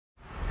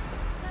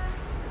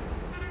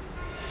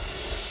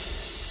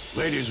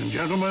Ladies and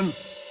gentlemen,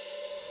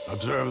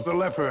 observe the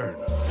leopard.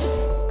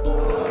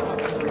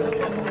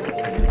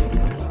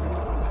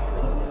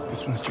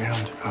 This one's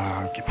jammed.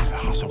 Get me to the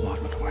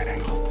Hasselblad with a wide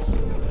angle.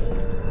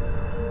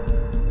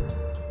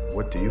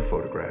 What do you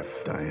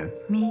photograph, Diane?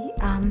 Me?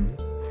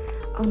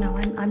 Oh no,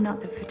 I'm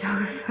not the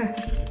photographer.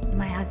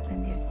 My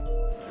husband is.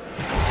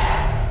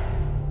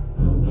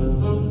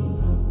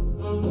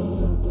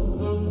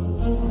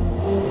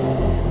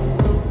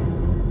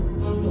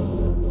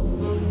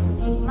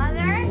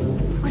 Mother?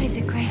 What is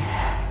it, Grace?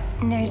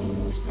 There's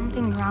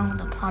something wrong with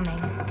the plumbing.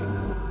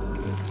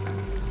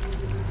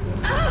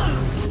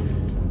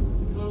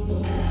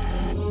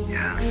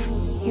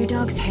 Your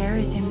dog's hair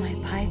is in my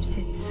pipes.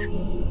 It's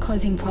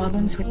causing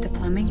problems with the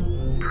plumbing.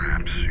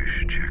 Perhaps you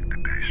should check the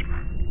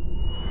basement.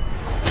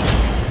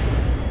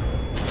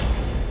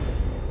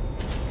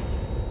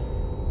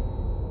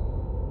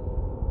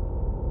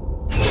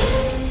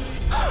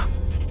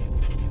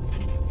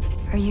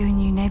 Are you a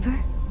new neighbor?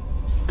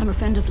 I'm a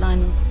friend of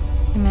Lionel's.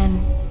 The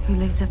man who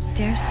lives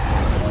upstairs?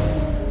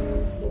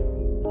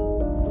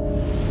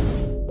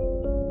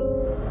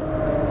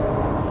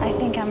 I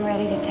think I'm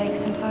ready to take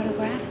some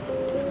photographs.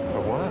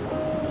 Of what?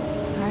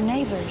 Our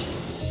neighbors.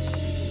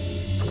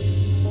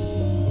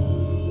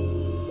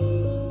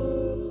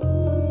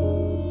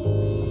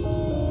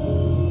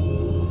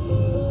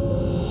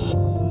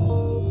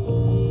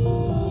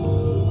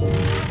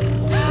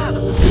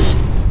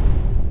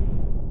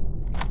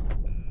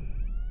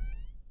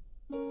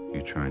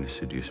 You trying to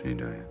seduce me,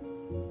 Diane?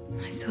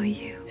 I saw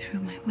you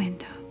through my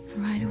window,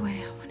 and right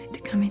away I wanted to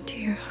come into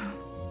your home.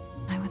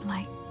 I would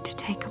like to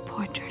take a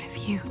portrait of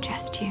you,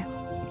 just you.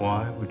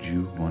 Why would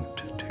you want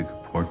to take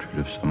a portrait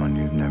of someone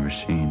you've never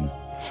seen?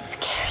 It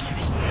scares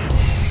me.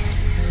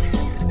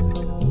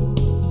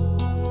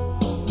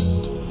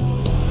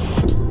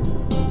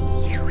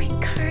 You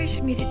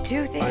encouraged me to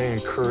do this. I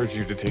encourage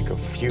you to take a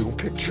few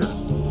pictures.